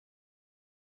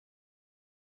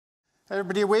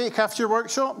Everybody awake after your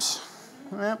workshops?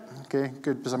 Yeah, okay,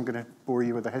 good, because I'm going to bore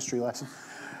you with a history lesson.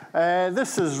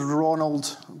 This is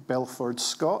Ronald Belford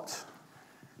Scott.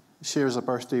 He shares a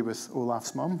birthday with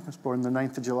Olaf's mum. He was born the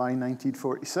 9th of July,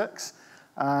 1946.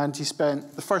 And he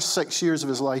spent the first 6 years of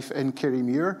his life in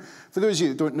Kirriemuir. For those of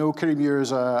you that don't know, Kirriemuir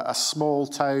is a small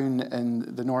town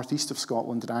in the northeast of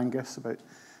Scotland, in Angus, about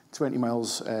 20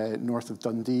 miles north of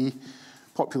Dundee.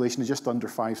 Population of just under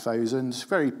 5,000.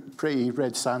 Very pretty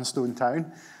red sandstone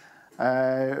town.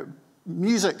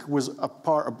 Music was a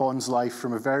part of Bon's life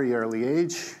from a very early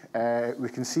age. We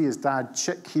can see his dad,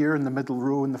 Chick, here in the middle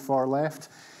row in the far left.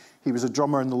 He was a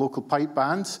drummer in the local pipe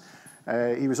band.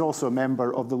 He was also a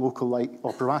member of the local Light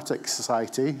Operatic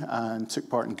Society and took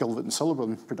part in Gilbert and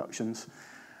Sullivan productions.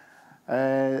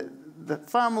 The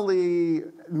family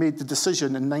made the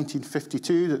decision in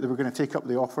 1952 that they were going to take up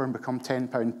the offer and become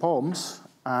 10-pound Poms,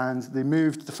 and they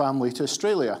moved the family to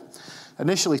Australia,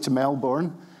 initially to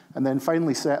Melbourne, and then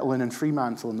finally settling in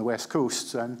Fremantle on the west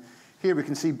coast. And here we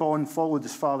can see Bon followed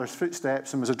his father's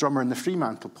footsteps and was a drummer in the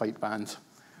Fremantle pipe band.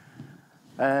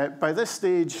 By this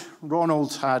stage,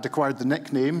 Ronald had acquired the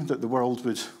nickname that the world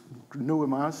would know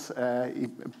him as,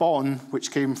 Bon,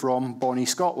 which came from Bonnie,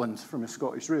 Scotland, from his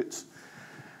Scottish roots.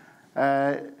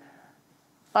 As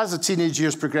the teenage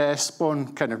years progressed,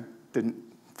 Bon kind of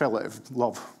fell out of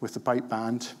love with the pipe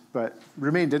band, but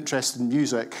remained interested in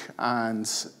music, and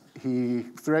he,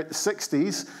 throughout the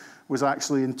 60s, was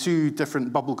actually in two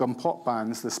different bubblegum pop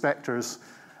bands, the Spectres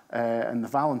and the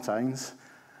Valentines.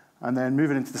 And then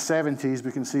moving into the 70s,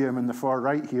 we can see him in the far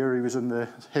right here. He was in the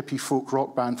hippie folk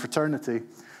rock band Fraternity.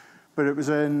 But it was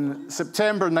in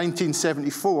September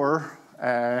 1974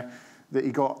 that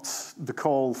he got the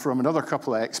call from another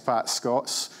couple of expat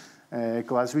Scots,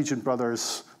 Glaswegian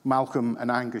brothers Malcolm and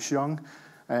Angus Young.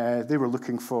 They were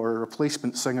looking for a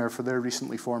replacement singer for their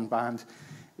recently formed band,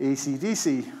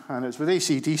 ACDC. And it's with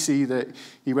ACDC that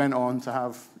he went on to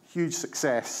have huge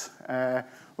success.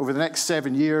 Over the next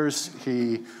 7 years,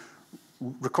 he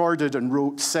recorded and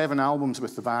wrote 7 albums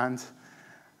with the band.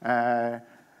 The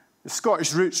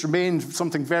Scottish roots remained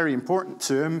something very important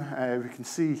to him. We can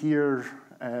see here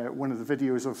one of the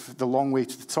videos of the Long Way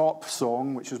to the Top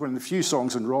song, which is one of the few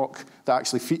songs in rock that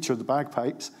actually featured the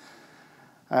bagpipes.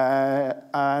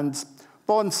 And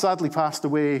Bon sadly passed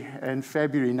away in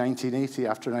February 1980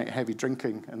 after a night of heavy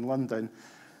drinking in London.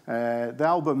 The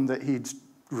album that he'd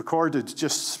recorded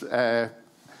the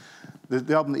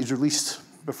album that he'd released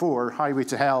before, Highway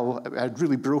to Hell, had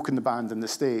really broken the band in the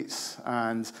States.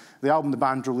 And the album the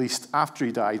band released after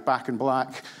he died, Back in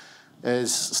Black,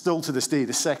 is still to this day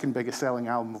the second biggest selling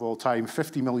album of all time.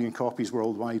 50 million copies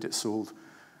worldwide it sold.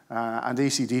 And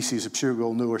ACDC, as I'm sure we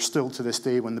all know, are still to this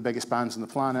day one of the biggest bands on the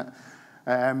planet.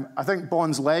 I think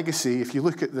Bon's legacy, if you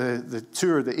look at the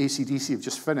tour that ACDC have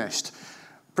just finished,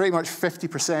 pretty much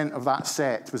 50% of that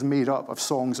set was made up of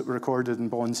songs that were recorded in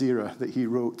Bon's era that he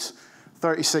wrote.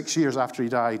 36 years after he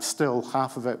died, still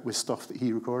half of it was stuff that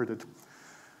he recorded.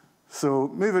 So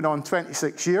moving on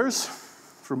 26 years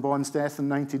from Bon's death in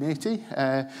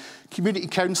 1980, community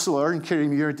councillor in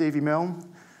Kirriemuir, Davy Milne,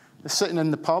 is sitting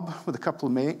in the pub with a couple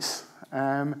of mates,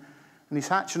 and he's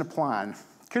hatching a plan.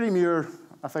 Kirriemuir,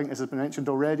 I think, as has been mentioned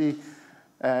already,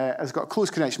 has got a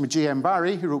close connection with J.M.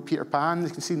 Barrie, who wrote Peter Pan. You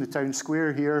can see in the town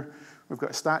square here, we've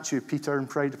got a statue of Peter in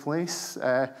Pride of Place.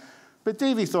 But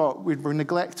Davy thought we were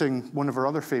neglecting one of our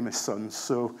other famous sons.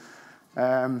 So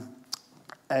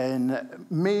in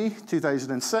May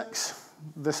 2006,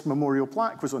 this memorial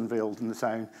plaque was unveiled in the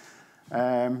town.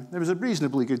 There was a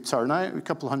reasonably good turnout. A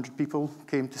couple of hundred people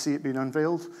came to see it being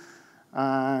unveiled.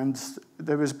 And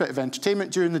there was a bit of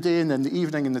entertainment during the day, and then the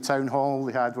evening in the town hall,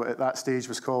 they had what at that stage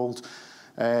was called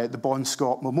the Bon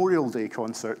Scott Memorial Day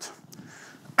concert.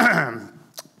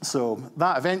 So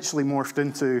that eventually morphed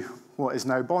into what is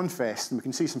now Bonfest, and we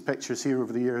can see some pictures here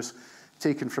over the years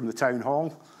taken from the town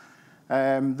hall.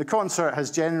 The concert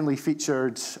has generally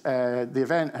featured, the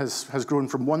event has grown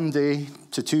from 1 day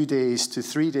to 2 days to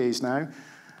 3 days now.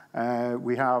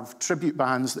 We have tribute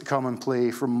bands that come and play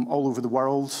from all over the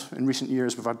world. In recent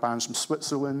years, we've had bands from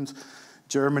Switzerland,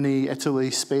 Germany,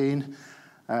 Italy, Spain.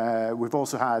 We've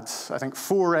also had, I think,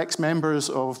 4 ex-members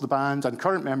of the band and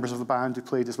current members of the band who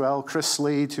played as well. Chris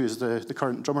Slade, who is the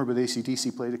current drummer with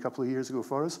ACDC, played a couple of years ago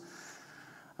for us.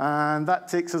 And that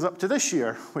takes us up to this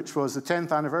year, which was the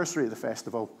 10th anniversary of the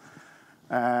festival.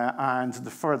 And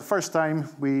for the first time,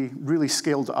 we really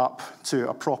scaled it up to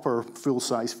a proper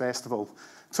full-size festival.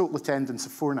 Total attendance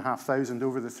of 4,500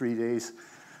 over the 3 days.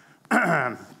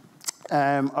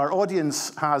 Our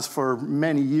audience has, for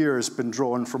many years, been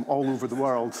drawn from all over the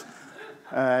world.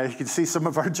 You can see some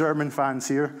of our German fans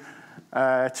here.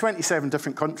 27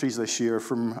 different countries this year,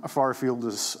 from a far field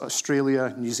as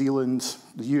Australia, New Zealand,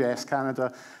 the US,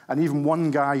 Canada, and even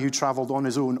one guy who travelled on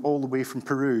his own all the way from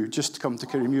Peru just to come to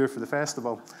Kirriemuir for the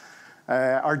festival.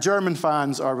 Our German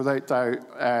fans are without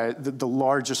doubt the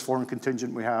largest foreign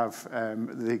contingent we have.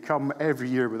 They come every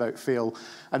year without fail,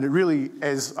 and it really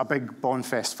is a big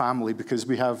Bonfest family because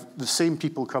we have the same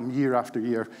people come year after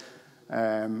year,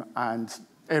 and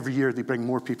every year they bring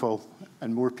more people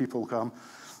and more people come.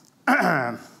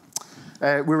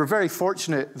 We were very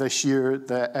fortunate this year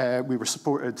that we were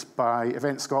supported by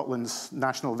Event Scotland's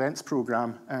National Events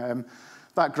Programme.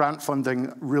 That grant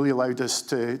funding really allowed us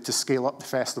to scale up the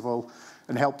festival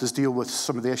and helped us deal with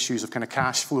some of the issues of kind of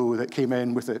cash flow that came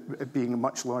in with it being a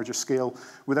much larger scale.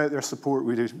 Without their support,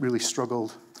 we'd have really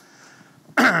struggled.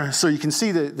 So you can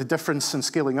see the difference in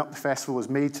scaling up the festival was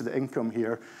made to the income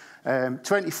here.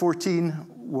 2014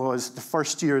 was the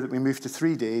first year that we moved to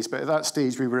 3 days, but at that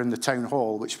stage we were in the town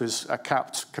hall, which was a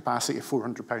capped capacity of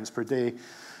 £400 per day.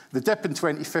 The dip in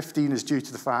 2015 is due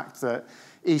to the fact that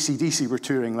ACDC were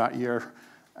touring that year,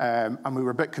 and we were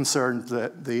a bit concerned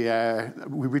that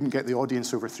we wouldn't get the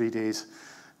audience over 3 days.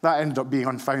 That ended up being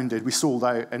unfounded. We sold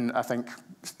out in, I think,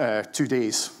 2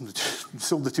 days. We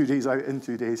sold the 2 days out in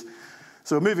 2 days.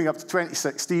 So moving up to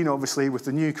 2016, obviously, with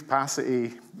the new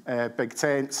capacity, big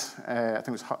tent, I think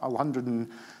it was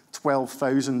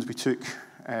 112,000 we took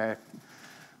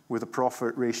with a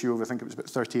profit ratio of, I think it was about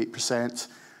 38%.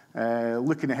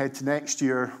 Looking ahead to next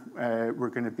year, we're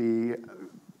going to be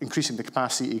increasing the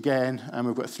capacity again, and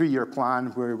we've got a 3-year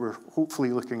plan where we're hopefully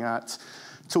looking at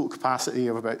total capacity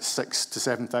of about 6,000 to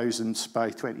 7,000 by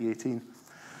 2018.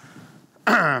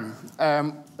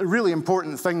 A really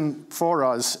important thing for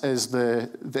us is the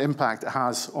impact it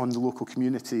has on the local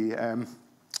community.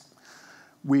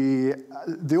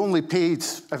 The only paid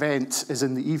event is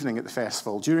in the evening at the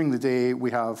festival. During the day,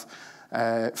 we have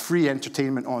free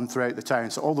entertainment on throughout the town.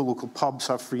 So all the local pubs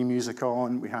have free music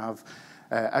on. We have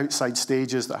outside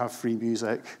stages that have free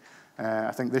music.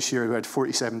 I think this year we had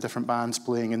 47 different bands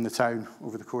playing in the town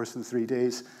over the course of the 3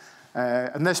 days.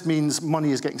 And this means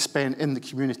money is getting spent in the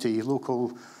community.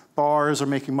 Local bars are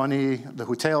making money, the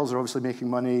hotels are obviously making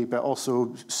money, but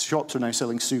also shops are now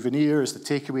selling souvenirs, the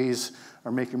takeaways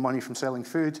are making money from selling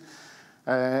food.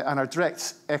 And our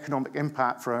direct economic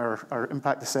impact for our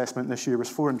impact assessment this year was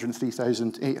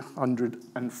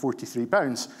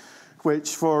 £403,843,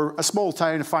 which for a small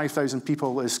town of 5,000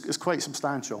 people is quite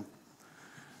substantial.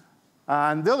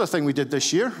 And the other thing we did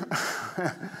this year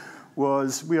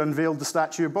was we unveiled the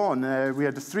statue of Bon. We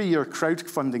had a 3-year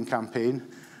crowdfunding campaign,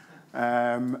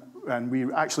 and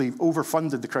we actually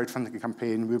overfunded the crowdfunding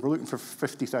campaign. We were looking for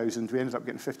 50,000. We ended up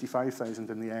getting 55,000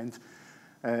 in the end.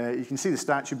 You can see the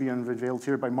statue being unveiled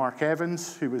here by Mark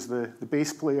Evans, who was the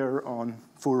bass player on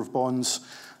 4 of Bon's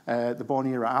the Bon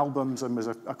era albums and was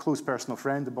a close personal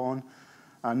friend of Bon,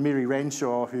 and Mary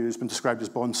Renshaw, who's been described as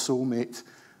Bon's soulmate,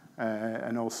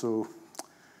 and also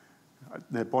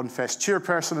the Bonfest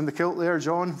chairperson in the kilt there,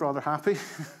 John, rather happy.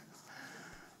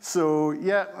 So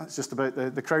yeah, that's just about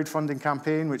the crowdfunding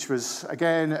campaign, which was,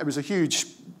 again, it was a huge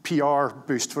PR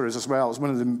boost for us as well. It was one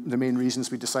of the main reasons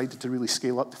we decided to really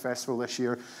scale up the festival this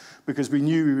year, because we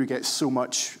knew we would get so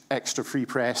much extra free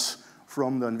press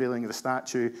from the unveiling of the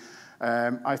statue.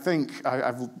 I think,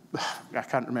 I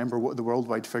can't remember what the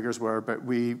worldwide figures were, but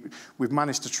we've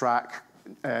managed to track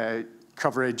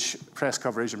coverage, press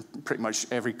coverage in pretty much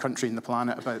every country in the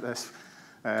planet about this.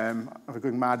 We're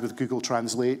going mad with Google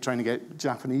Translate, trying to get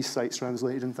Japanese sites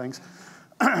translated and things.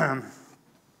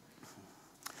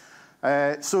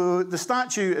 So the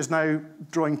statue is now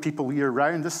drawing people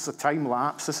year-round. This is a time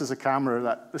lapse. This is a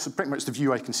camera this is pretty much the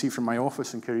view I can see from my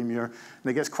office in Kirriemuir. And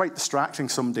it gets quite distracting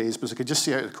some days because I could just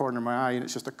see out of the corner of my eye, and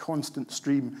it's just a constant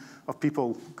stream of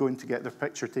people going to get their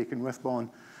picture taken with Bon.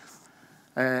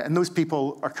 And those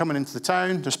people are coming into the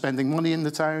town. They're spending money in the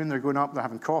town. They're going up. They're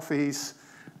having coffees.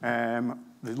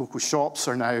 The local shops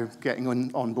are now getting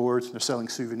on board. They're selling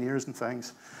souvenirs and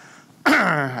things.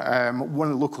 One of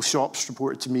the local shops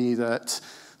reported to me that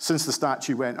since the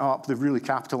statue went up, they've really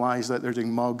capitalized that. They're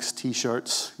doing mugs,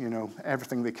 T-shirts,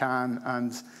 everything they can.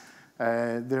 And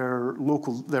their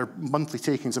monthly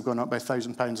takings have gone up by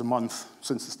 £1,000 a month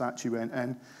since the statue went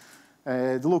in.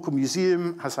 The local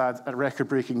museum has had a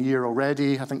record-breaking year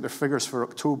already. I think their figures for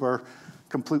October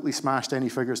completely smashed any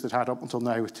figures they'd had up until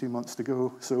now with 2 months to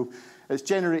go. So it's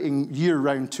generating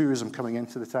year-round tourism coming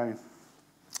into the town.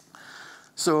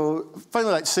 So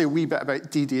finally, I'd like to say a wee bit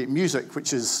about DD8 Music,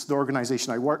 which is the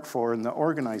organisation I work for and that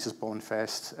organises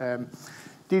Bonfest.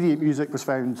 DD8 Music was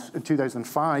founded in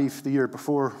 2005, the year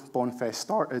before Bonfest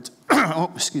started.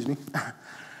 Oh, excuse me.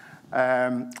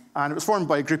 And it was formed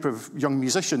by a group of young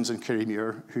musicians in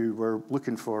Kirriemuir who were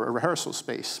looking for a rehearsal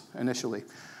space initially.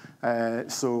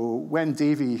 So when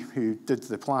Davy, who did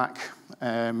the plaque,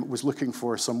 was looking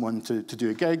for someone to do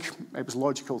a gig, it was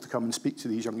logical to come and speak to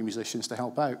these young musicians to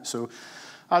help out. So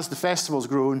as the festival's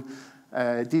grown,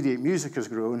 DD8 Music has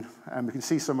grown, and we can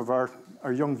see some of our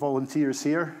young volunteers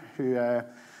here who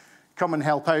come and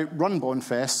help out run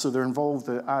Bonfest. So they're involved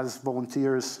as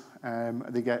volunteers.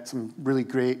 They get some really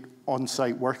great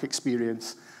on-site work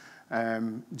experience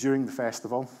during the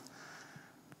festival.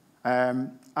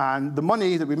 And the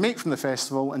money that we make from the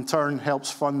festival, in turn, helps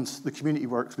fund the community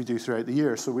work we do throughout the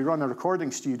year. So we run a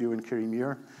recording studio in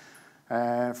Kirriemuir.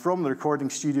 From the recording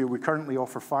studio, we currently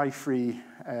offer 5 free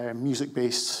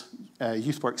music-based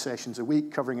youth work sessions a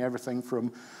week, covering everything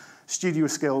from studio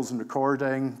skills and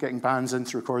recording, getting bands in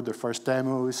to record their first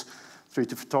demos, through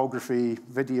to photography,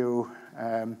 video,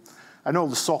 and all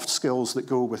the soft skills that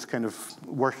go with kind of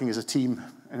working as a team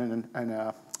in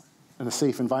a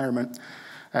safe environment.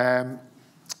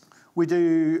 We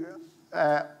do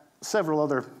several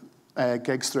other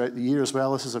gigs throughout the year as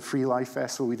well. This is a free live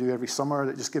festival we do every summer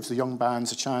that just gives the young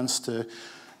bands a chance to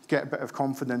get a bit of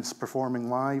confidence performing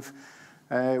live.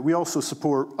 We also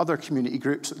support other community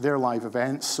groups at their live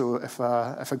events. So if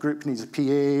a group needs a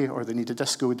PA, or they need a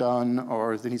disco done,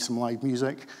 or they need some live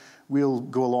music, we'll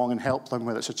go along and help them,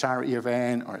 whether it's a charity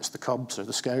event, or it's the Cubs, or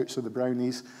the Scouts, or the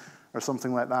Brownies, or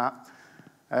something like that.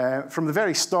 From the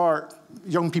very start,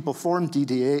 young people formed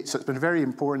DD8, so it's been very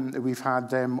important that we've had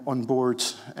them on board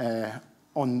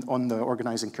on the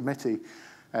organising committee.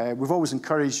 We've always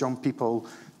encouraged young people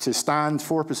to stand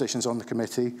for positions on the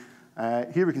committee.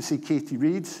 Here we can see Katie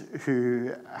Reid,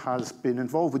 who has been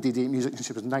involved with DD8 Music since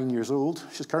she was 9 years old.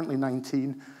 She's currently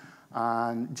 19,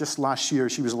 and just last year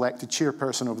she was elected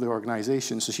chairperson of the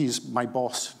organisation, so she's my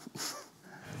boss.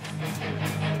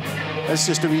 It's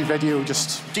just a wee video,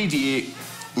 just... DD8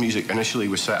 Music initially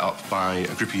was set up by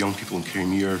a group of young people in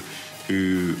Kirriemuir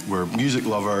who were music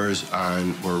lovers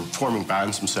and were forming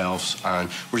bands themselves, and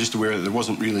were just aware that there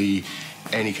wasn't really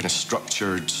any kind of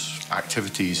structured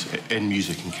activities in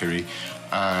music in Kirrie,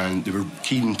 and they were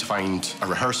keen to find a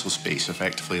rehearsal space,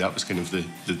 effectively. That was kind of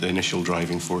the initial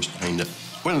driving force behind it.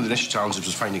 One of the initial challenges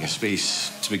was finding a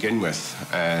space to begin with.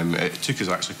 It took us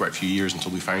actually quite a few years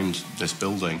until we found this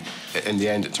building. In the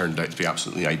end, it turned out to be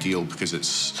absolutely ideal because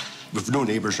we've no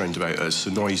neighbours round about us, so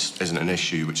noise isn't an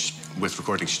issue, which with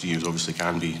recording studios obviously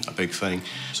can be a big thing.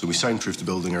 So we soundproofed the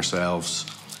building ourselves,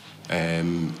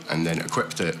 and then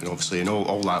equipped it, and obviously, and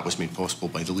all that was made possible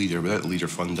by the leader. Without the leader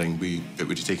funding, it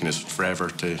would have taken us forever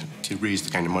to raise the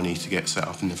kind of money to get set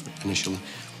up initially.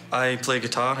 I play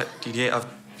guitar at DD8. I've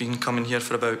been coming here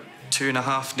for about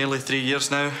 2.5, nearly 3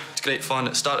 years now. It's great fun.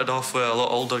 It started off with a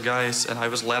lot older guys, and I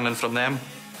was learning from them.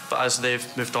 But as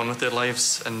they've moved on with their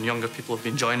lives and younger people have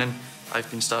been joining,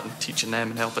 I've been starting teaching them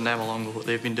and helping them along with what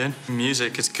they've been doing.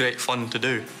 Music is great fun to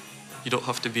do. You don't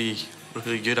have to be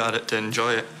really good at it to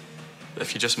enjoy it. But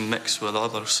if you just mix with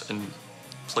others and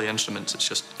play instruments, it's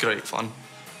just great fun.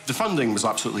 The funding was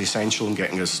absolutely essential in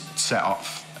getting us set up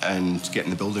and getting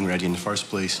the building ready in the first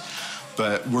place.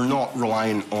 But we're not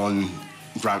reliant on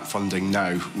grant funding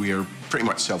now. We are pretty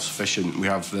much self-sufficient. We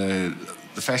have the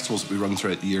festivals that we run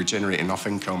throughout the year generate enough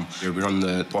income. We run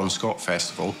the Bon Scott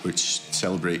Festival, which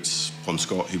celebrates Bon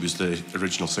Scott, who was the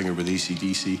original singer with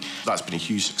ACDC. That's been a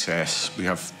huge success. We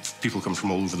have people come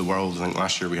from all over the world. I think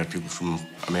last year we had people from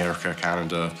America,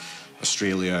 Canada,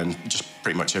 Australia, and just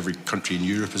pretty much every country in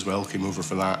Europe as well came over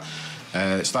for that.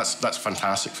 So that's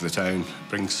fantastic for the town. It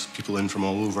brings people in from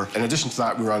all over. In addition to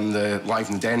that, we run the Live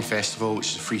in the Den Festival,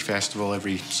 which is a free festival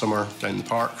every summer down the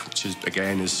park, which is,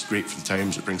 again, is great for the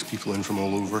towns. It brings people in from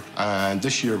all over. And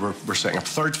this year we're setting up a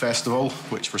third festival,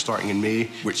 which we're starting in May,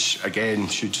 which again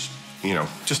should, you know,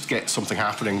 just get something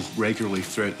happening regularly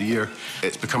throughout the year.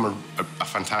 It's become a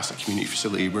fantastic community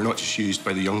facility. We're not just used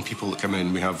by the young people that come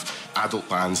in. We have adult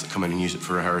bands that come in and use it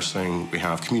for rehearsing. We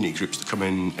have community groups that come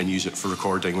in and use it for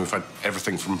recording. We've had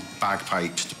everything from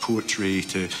bagpipes to poetry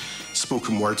to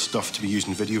spoken word stuff to be used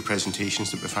in video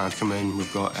presentations that we've had come in.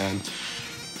 We've got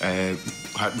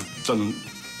we've done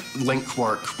link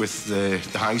work with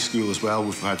the high school as well.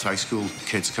 We've had high school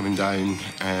kids coming down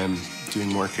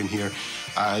doing work in here.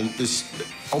 There's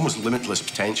almost limitless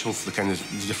potential for the kind of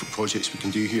the different projects we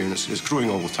can do here, and it's growing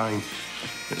all the time.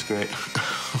 It's great.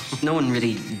 No one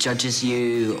really judges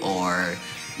you or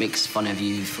makes fun of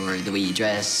you for the way you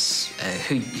dress,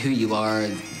 who you are,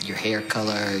 your hair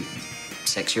colour,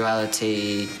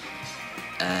 sexuality,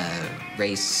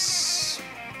 race,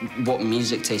 what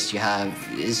music taste you have.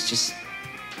 It's just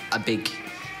a big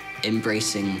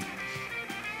embracing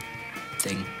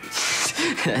thing.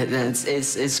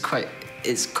 It's quite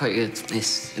good.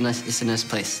 It's a nice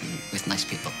place with nice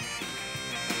people.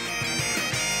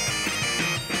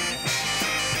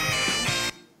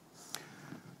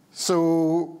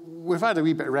 So we've had a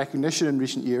wee bit of recognition in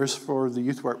recent years for the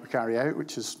youth work we carry out,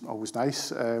 which is always nice.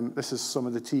 This is some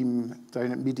of the team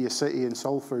down at Media City in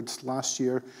Salford last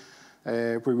year,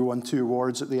 where we won 2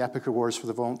 awards at the Epic Awards for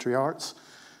the Voluntary Arts,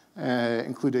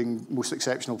 including Most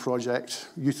Exceptional Project,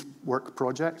 Youth Work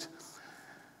Project.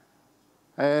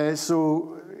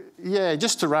 So, yeah,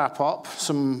 just to wrap up,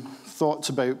 some thoughts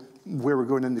about where we're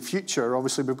going in the future.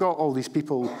 Obviously, we've got all these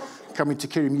people coming to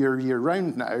Kirriemuir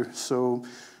year-round now, so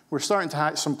we're starting to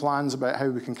hatch some plans about how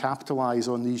we can capitalise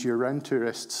on these year-round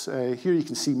tourists. Here you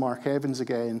can see Mark Evans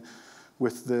again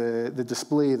with the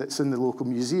display that's in the local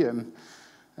museum.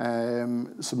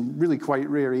 Some really quite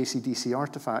rare ACDC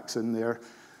artefacts in there.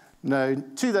 Now,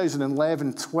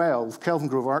 2011-12, Kelvin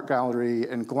Grove Art Gallery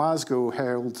in Glasgow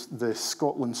held the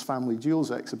Scotland's Family Jewels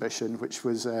exhibition, which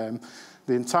was the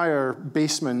entire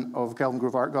basement of Kelvin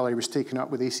Grove Art Gallery was taken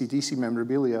up with ACDC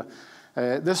memorabilia.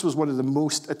 This was one of the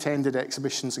most attended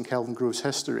exhibitions in Kelvin Grove's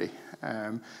history.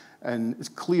 And it's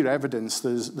clear evidence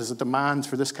there's a demand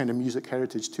for this kind of music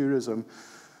heritage tourism.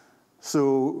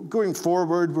 So going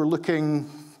forward, we're looking,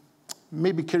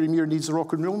 maybe Kirriemuir needs a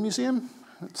rock and roll museum.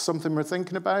 That's something we're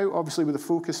thinking about, obviously with a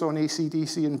focus on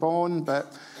ACDC and Bon,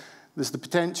 but there's the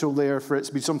potential there for it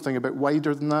to be something a bit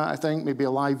wider than that, I think, maybe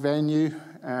a live venue.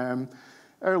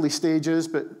 Early stages,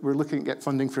 but we're looking to get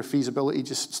funding for a feasibility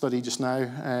study just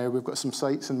now. We've got some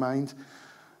sites in mind.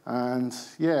 And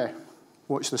yeah,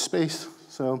 watch this space.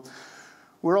 So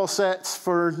we're all set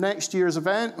for next year's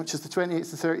event, which is the 28th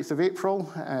to 30th of April.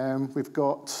 We've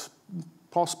got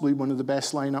possibly one of the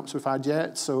best lineups we've had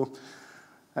yet. So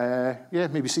yeah,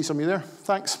 maybe see some of you there.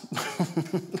 Thanks.